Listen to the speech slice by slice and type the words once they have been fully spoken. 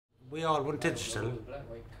we all went digital.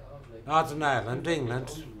 Northern Ireland,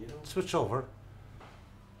 England, switch over.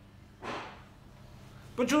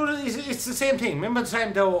 But you know, it's the same thing. Remember the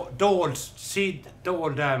time the old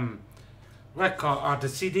record or the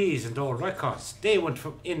CDs and the old records? They went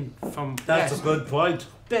from That's a good point.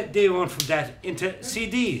 They went from that into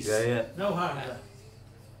CDs. Yeah. No harm in that.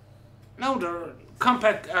 Now they're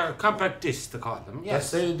compact discs, they call them.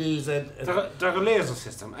 Yes. The CDs They're a laser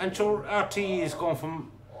system, and sure, RTE is going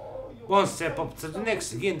from one step up to the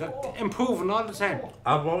next again. They're improving all the time.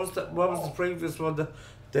 And what was the previous one?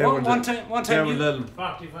 One time you,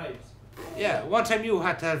 45s. yeah, one time you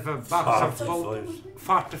had to have a box of about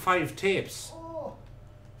 45 tapes.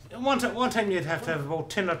 One time you'd have to have about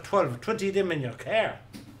 10 or 12, 20 of them in your car.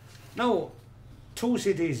 Now, 2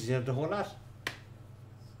 CDs, you have the whole lot.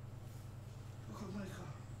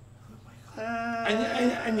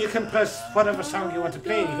 And you can press whatever song you want to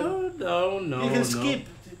play. No. You can skip.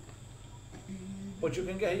 But you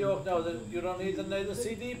can get a yoke now that you don't need neither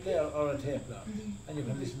CD player or a tape player, and you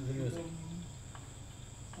can listen to the music.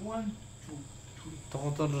 1, 2, 3.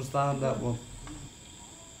 Don't understand that one.